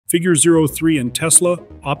Figure 03 and Tesla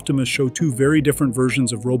Optimus show two very different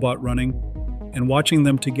versions of robot running, and watching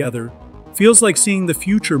them together feels like seeing the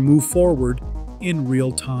future move forward in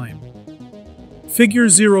real time. Figure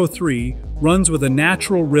 03 runs with a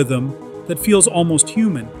natural rhythm that feels almost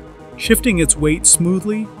human, shifting its weight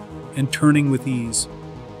smoothly and turning with ease.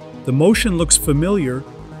 The motion looks familiar,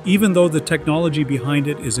 even though the technology behind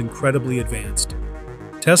it is incredibly advanced.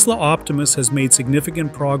 Tesla Optimus has made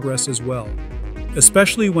significant progress as well,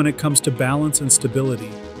 especially when it comes to balance and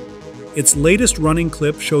stability. Its latest running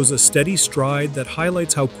clip shows a steady stride that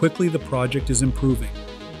highlights how quickly the project is improving.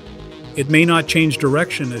 It may not change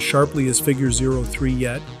direction as sharply as Figure 03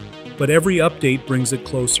 yet, but every update brings it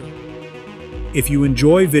closer. If you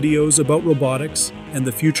enjoy videos about robotics and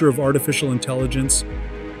the future of artificial intelligence,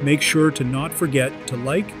 make sure to not forget to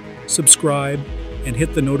like, subscribe, and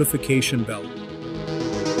hit the notification bell.